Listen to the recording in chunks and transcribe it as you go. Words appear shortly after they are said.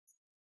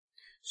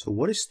So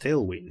what is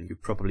Tailwind, you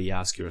probably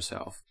ask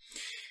yourself.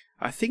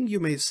 I think you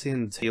may have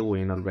seen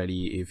Tailwind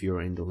already if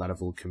you're in the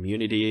Laravel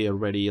community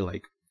already,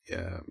 like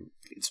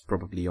it's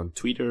probably on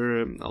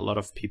Twitter. A lot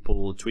of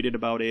people tweeted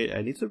about it,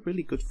 and it's a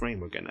really good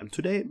framework. And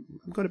today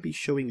I'm going to be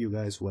showing you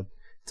guys what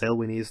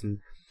Tailwind is and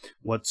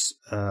what's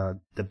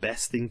the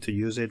best thing to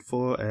use it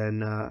for,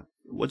 and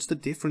what's the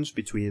difference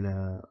between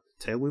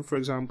Tailwind, for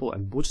example,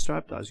 and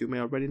Bootstrap, as you may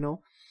already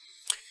know.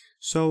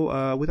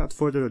 So without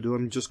further ado,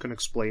 I'm just going to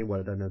explain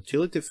what an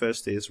utility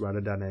first is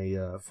rather than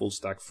a full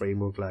stack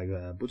framework like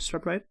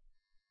Bootstrap, right?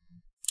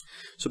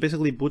 So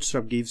basically,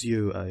 Bootstrap gives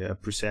you a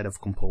preset of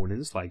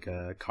components like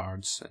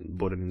cards and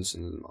buttons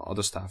and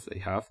other stuff they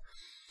have,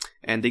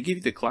 and they give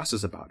you the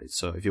classes about it.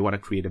 So if you want to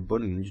create a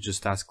button, you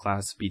just ask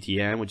class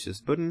btn, which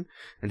is button,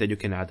 and then you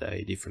can add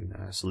a different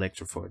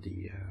selector for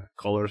the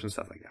colors and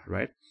stuff like that,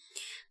 right?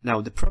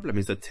 Now the problem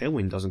is that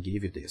Tailwind doesn't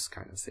give you this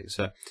kind of thing.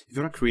 So if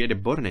you want to create a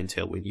button in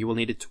Tailwind, you will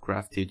need it to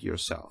craft it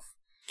yourself.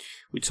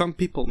 Which some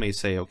people may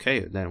say,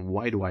 okay, then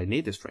why do I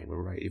need this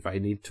framework, right? If I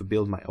need to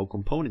build my own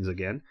components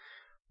again,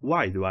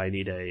 why do I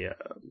need a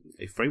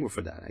framework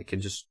for that? I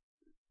can just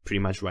pretty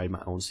much write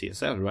my own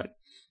CSS, right?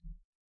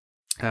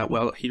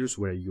 Well, here's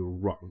where you're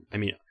wrong. I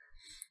mean,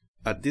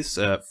 this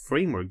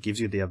framework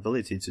gives you the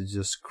ability to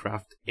just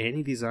craft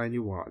any design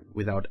you want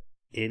without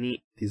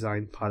any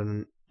design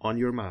pattern on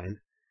your mind,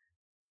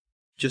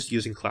 just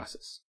using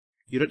classes.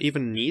 You don't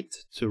even need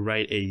to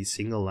write a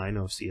single line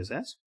of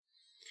CSS,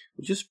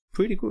 which is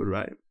pretty good,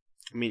 right?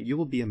 I mean, you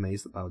will be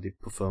amazed about the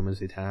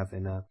performance it has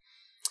and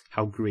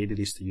how great it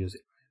is to use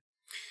it.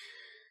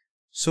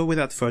 So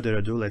without further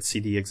ado, let's see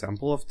the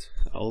example of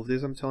all of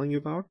this I'm telling you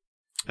about.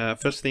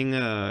 First thing,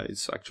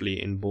 it's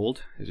actually in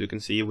bold, as you can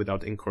see,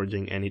 without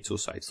encouraging any two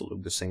sites to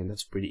look the same.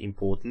 That's pretty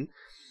important,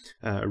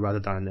 rather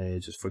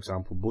than just, for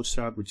example,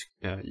 Bootstrap, which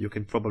you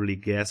can probably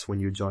guess when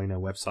you join a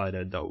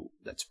website, though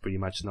that's pretty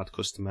much not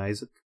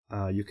customized.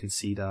 You can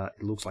see that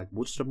it looks like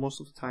Bootstrap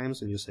most of the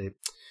times, and you say,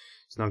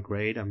 it's not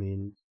great, I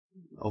mean,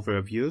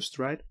 overabused,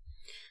 right?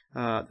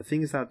 The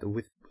thing is that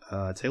with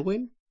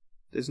Tailwind,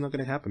 this is not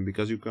going to happen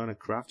because you're going to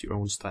craft your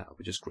own style,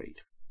 which is great.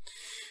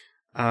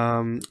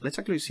 Let's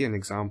actually see an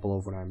example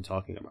of what I'm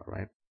talking about,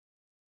 right?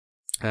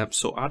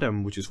 So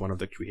Adam, which is one of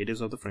the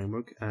creators of the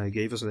framework,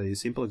 gave us a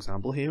simple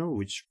example here,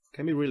 which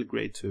can be really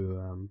great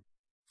to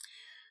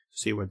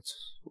see what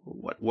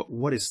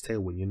is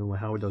Tailwind, you know,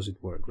 how does it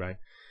work, right?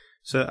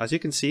 So as you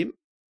can see,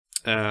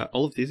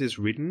 all of this is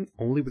written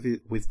only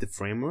with the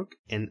framework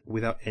and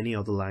without any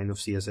other line of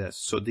CSS.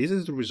 So this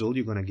is the result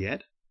you're gonna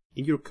get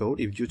in your code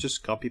if you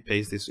just copy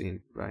paste this in,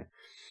 right?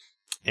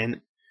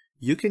 And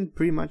you can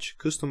pretty much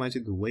customize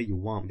it the way you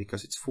want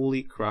because it's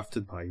fully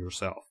crafted by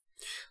yourself.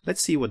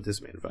 Let's see what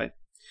this means, right?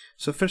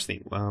 So first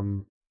thing,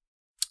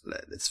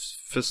 let's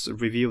first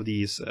review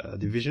this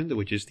division,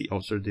 which is the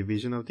outer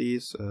division of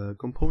this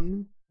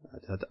component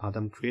that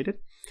Adam created.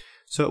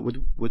 So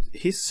what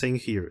he's saying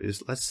here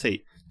is, let's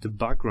say the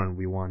background,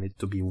 we want it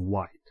to be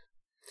white.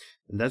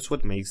 And that's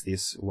what makes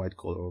this white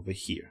color over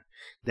here.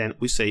 Then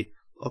we say,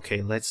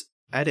 okay, let's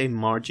add a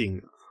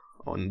margin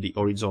on the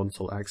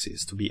horizontal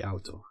axis to be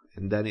auto,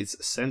 and then it's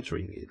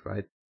centering it,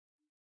 right?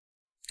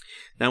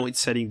 Now it's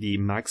setting the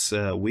max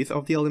width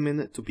of the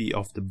element to be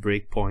of the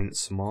breakpoint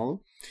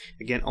small.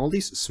 Again, all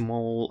these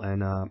small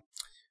and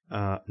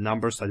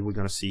numbers that we're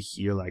gonna see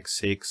here, like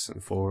 6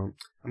 and 4,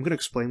 I'm gonna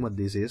explain what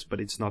this is, but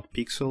it's not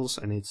pixels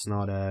and it's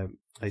not a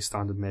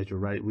standard measure,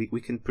 right?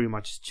 We can pretty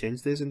much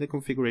change this in the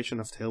configuration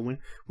of Tailwind,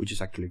 which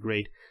is actually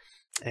great.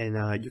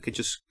 And you can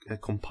just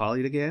compile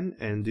it again,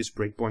 and these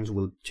breakpoints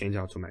will change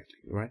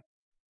automatically, right?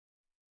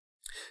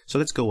 So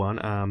let's go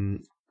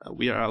on.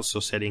 We are also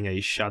setting a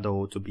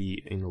shadow to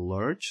be in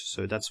large,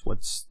 so that's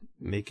what's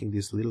making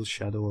this little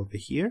shadow over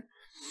here.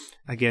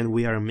 Again,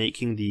 we are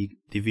making the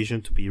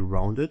division to be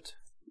rounded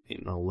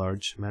in a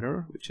large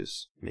manner, which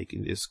is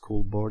making these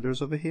cool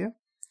borders over here.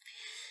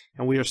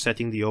 And we are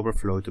setting the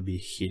overflow to be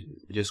hidden,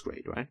 which is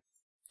great, right?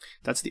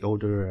 That's the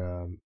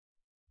other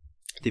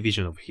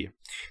division over here.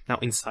 Now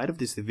inside of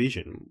this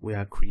division we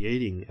are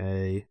creating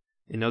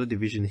another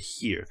division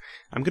here.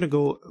 I'm gonna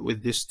go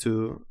with this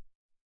two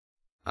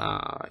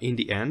in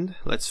the end.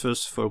 Let's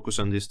first focus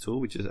on this tool,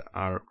 which is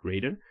our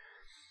grader,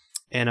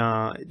 and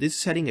this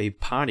is setting a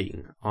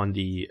padding on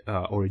the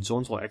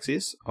horizontal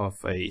axis of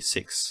a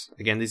 6.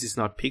 Again, this is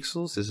not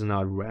pixels, this is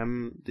not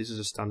rem, this is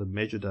a standard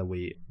measure that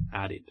we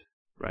added,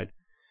 right?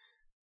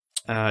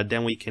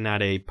 Then we can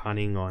add a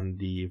padding on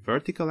the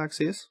vertical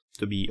axis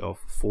to be of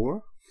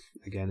 4.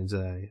 Again, it's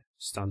a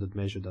standard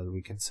measure that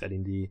we can set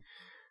in the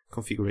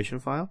configuration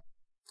file.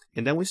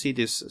 And then we see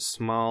this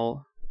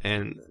small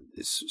and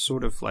this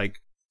sort of like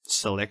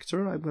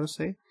selector, I'm gonna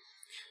say.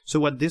 So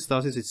what this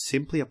does is it's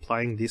simply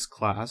applying this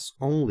class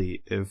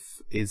only if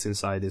it's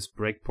inside this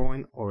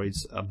breakpoint or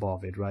it's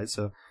above it, right?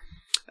 So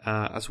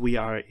as we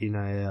are in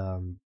a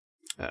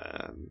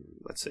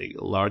let's say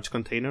large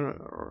container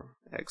or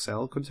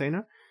XL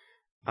container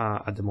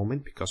at the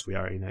moment, because we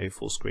are in a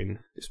full screen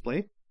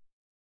display,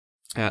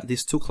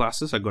 these two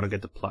classes are going to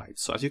get applied.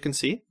 So as you can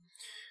see,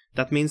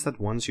 that means that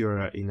once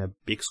you're in a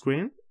big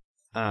screen,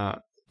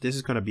 this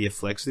is going to be a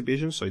flex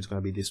division, so it's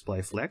going to be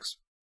display flex,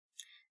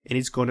 and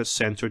it's going to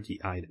center the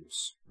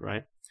items,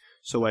 right?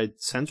 So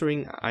what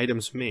centering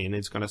items mean,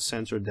 it's going to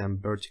center them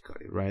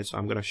vertically, right? So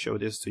I'm going to show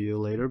this to you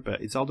later,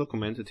 but it's all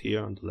documented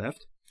here on the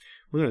left.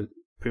 We're going to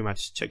pretty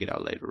much check it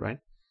out later, right?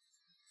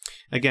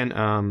 Again,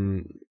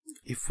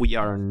 if we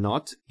are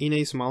not in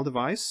a small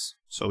device,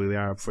 so we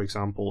are, for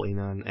example, in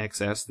an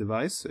XS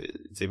device,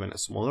 it's even a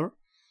smaller,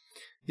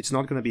 it's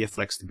not going to be a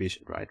flex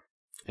division, right?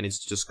 And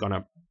it's just going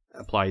to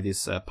apply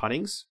these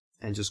paddings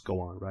and just go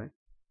on, right?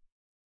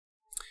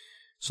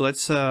 So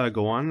let's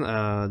go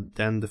on.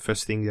 Then the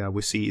first thing that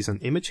we see is an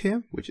image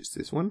here, which is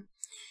this one.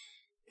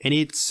 And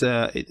it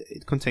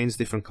contains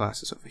different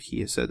classes over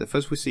here. So the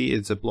first we see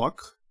is a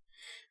block,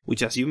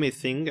 which, as you may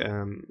think,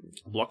 a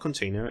block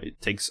container,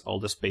 it takes all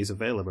the space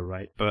available,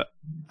 right? But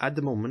at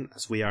the moment,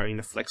 as we are in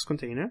a flex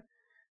container,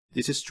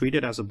 this is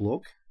treated as a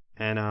block.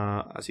 And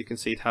as you can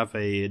see, it have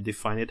a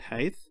defined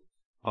height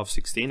of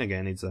 16.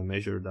 Again, it's a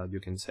measure that you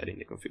can set in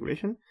the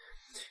configuration.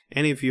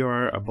 And if you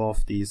are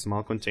above the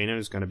small container,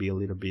 it's going to be a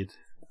little bit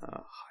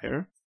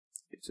higher.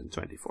 It's in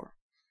 24.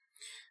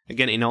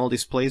 Again, in all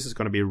these places, it's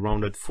going to be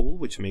rounded full,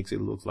 which makes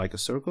it look like a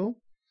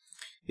circle.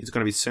 It's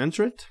going to be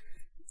centered.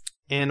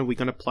 And we're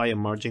going to apply a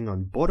margin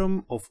on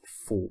bottom of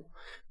full.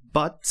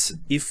 But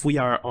if we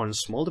are on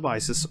small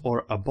devices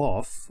or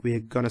above, we're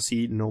going to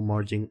see no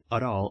margin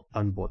at all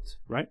on both,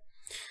 right?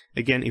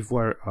 Again, if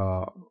we're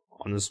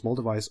on a small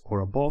device or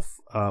above,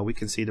 we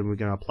can see that we're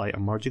going to apply a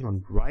margin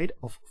on right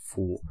of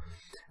full.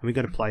 And we're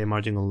going to apply a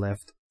margin on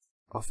left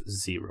of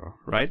 0,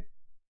 right?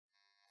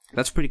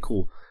 That's pretty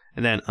cool.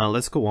 And then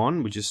let's go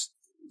on.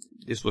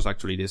 This was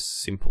actually this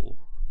simple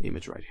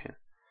image right here.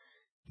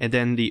 And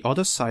then the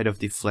other side of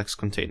the flex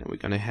container, we're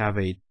going to have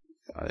a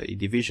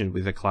division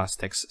with the class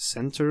text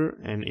center.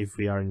 And if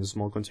we are in a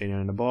small container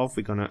and above,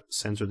 we're going to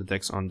center the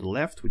text on the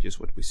left, which is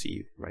what we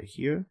see right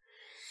here.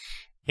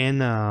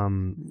 And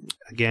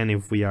again,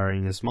 if we are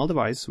in a small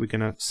device, we're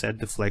going to set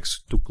the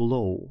flex to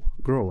grow,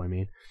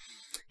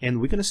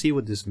 and we're going to see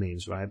what this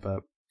means, right?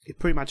 But it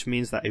pretty much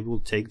means that it will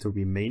take the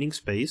remaining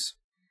space,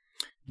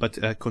 but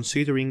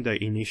considering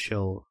the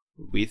initial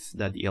width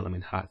that the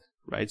element had,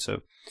 right?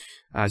 So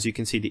as you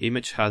can see, the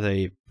image had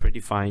a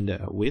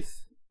predefined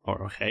width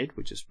or height,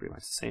 which is pretty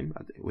much the same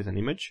with an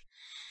image.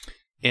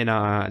 And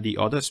the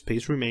other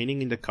space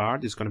remaining in the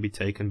card is going to be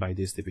taken by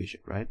this division,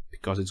 right?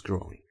 Because it's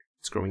growing.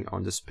 It's growing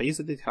on the space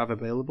that they have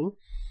available.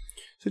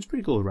 So it's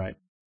pretty cool, right?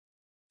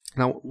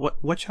 Now,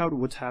 watch out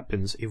what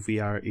happens if we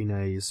are in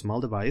a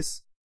small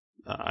device.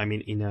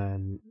 In a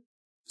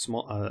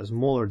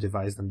smaller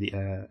device than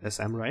the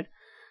SM, right?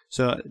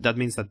 So that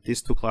means that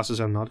these two classes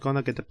are not going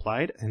to get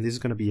applied, and this is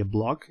going to be a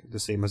block, the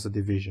same as the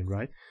division,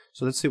 right?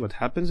 So let's see what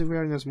happens if we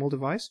are in a small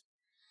device.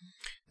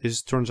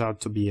 This turns out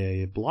to be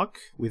a block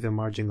with a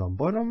margin on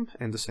bottom,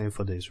 and the same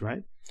for this,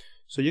 right?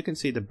 So you can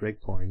see the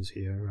breakpoints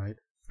here, right?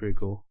 Pretty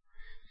cool.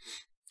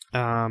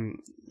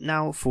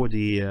 Now for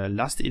the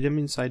last item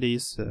inside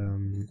this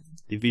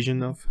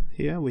division of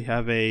here, we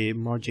have a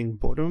margin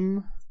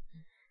bottom,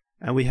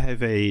 and we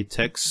have a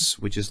text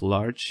which is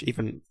large,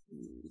 even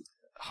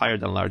higher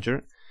than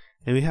larger,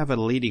 and we have a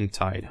leading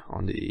tide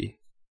on the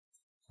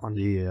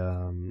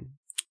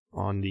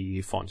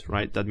font,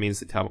 right? That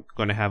means it's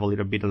going to have a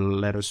little bit of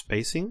letter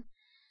spacing.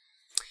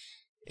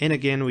 And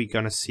again, we're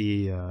gonna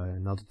see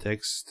another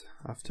text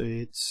after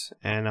it,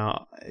 and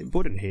a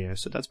button here.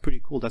 So that's pretty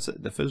cool. That's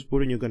the first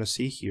button you're gonna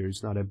see here.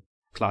 It's not a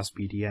class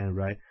BTN,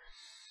 right?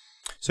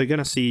 So you're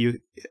gonna see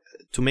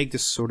to make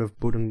this sort of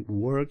button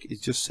work,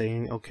 it's just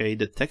saying, okay,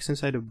 the text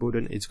inside the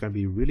button, it's gonna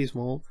be really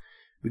small.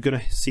 We're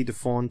gonna see the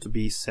font to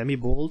be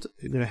semi-bold.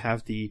 We're gonna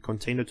have the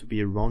container to be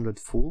a rounded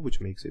full,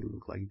 which makes it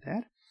look like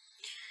that.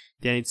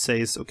 Then it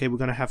says, okay, we're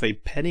gonna have a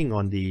padding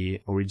on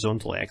the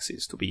horizontal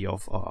axis to be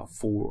of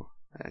 4.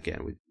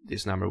 Again, with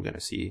this number, we're gonna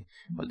see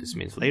what this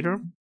means later.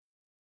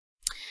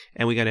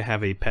 And we're gonna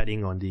have a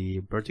padding on the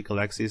vertical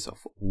axis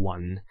of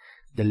 1.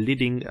 The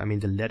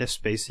the letter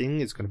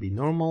spacing is gonna be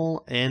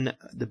normal, and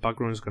the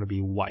background is gonna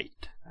be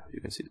white.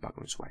 You can see the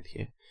background is white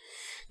here.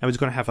 Now it's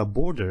gonna have a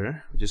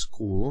border, which is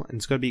cool, and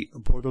it's gonna be a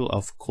border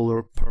of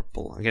color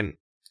purple. Again,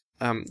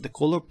 the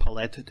color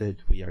palette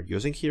that we are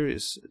using here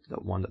is the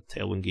one that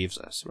Tailwind gives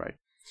us, right?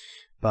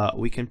 But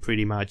we can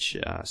pretty much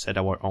set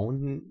our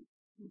own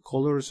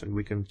colors, and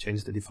we can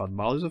change the default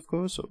values, of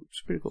course, so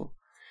it's pretty cool.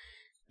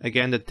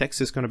 Again, the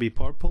text is going to be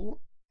purple,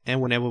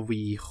 and whenever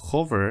we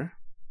hover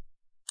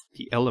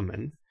the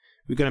element,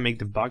 we're going to make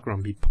the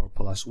background be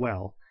purple as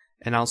well.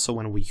 And also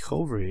when we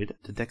hover it,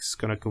 the text is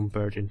going to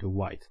convert into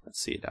white.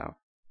 Let's see it out.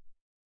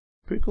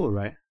 Pretty cool,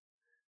 right?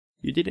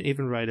 You didn't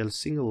even write a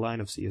single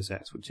line of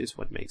CSS, which is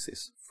what makes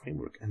this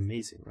framework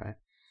amazing, right?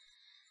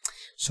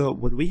 So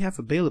what we have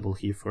available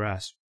here for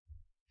us,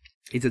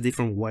 it's a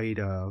different way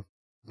to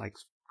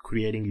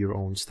creating your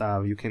own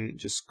stuff. You can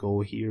just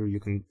go here.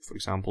 You can, for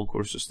example,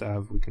 cursor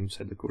stuff. We can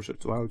set the cursor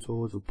to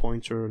auto, to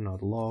pointer,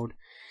 not load.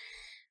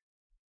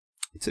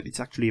 It's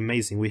actually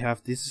amazing. We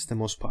have, this is the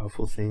most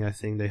powerful thing I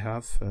think they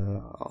have.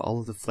 All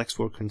of the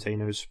Flexwork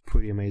containers,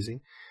 pretty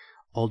amazing.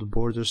 All the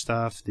border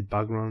stuff, the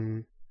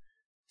background,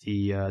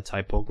 the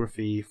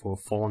typography for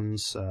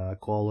fonts,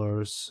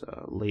 colors,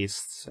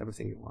 lists,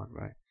 everything you want,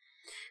 right?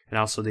 And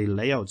also the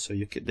layout, so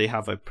they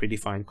have a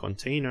predefined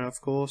container,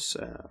 of course,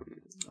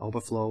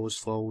 overflows,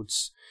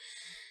 floats,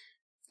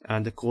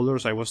 and the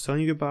colors I was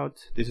telling you about.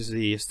 This is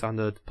the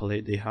standard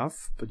palette they have,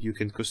 but you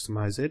can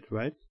customize it,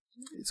 right?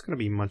 It's going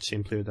to be much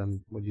simpler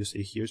than what you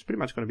see here. It's pretty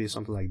much going to be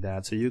something like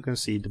that. So you can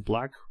see the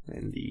black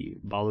and the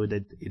value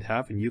that it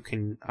have, and you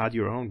can add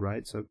your own,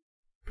 right? So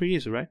pretty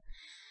easy, right?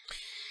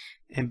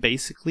 And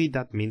basically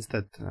that means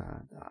that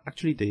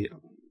actually the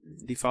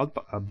default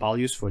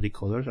values for the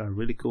colors are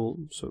really cool.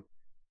 So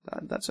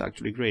that's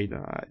actually great.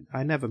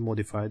 I never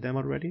modified them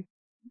already,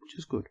 which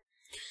is good.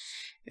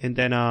 And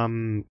then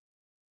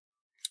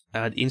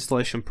the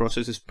installation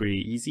process is pretty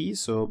easy.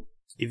 So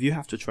if you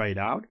have to try it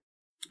out,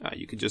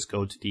 you can just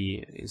go to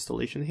the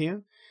installation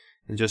here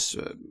and just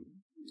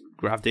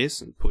grab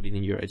this and put it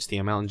in your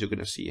HTML, and you're going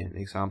to see an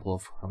example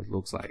of how it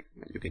looks like.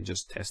 You can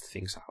just test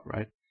things out,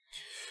 right?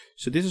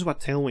 So this is what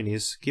Tailwind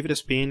is. Give it a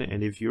spin,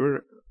 and if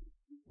you're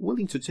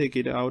willing to take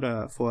it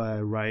out for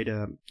a ride,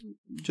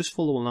 just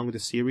follow along with the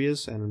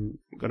series, and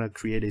I'm going to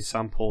create a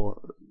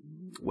sample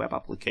web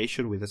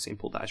application with a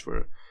simple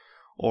dashboard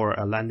or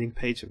a landing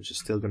page. I'm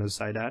just still going to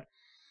decide that.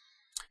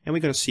 And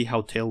we're going to see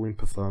how Tailwind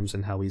performs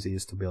and how easy it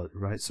is to build,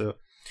 right? So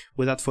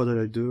without further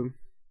ado,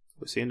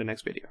 we'll see you in the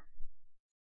next video.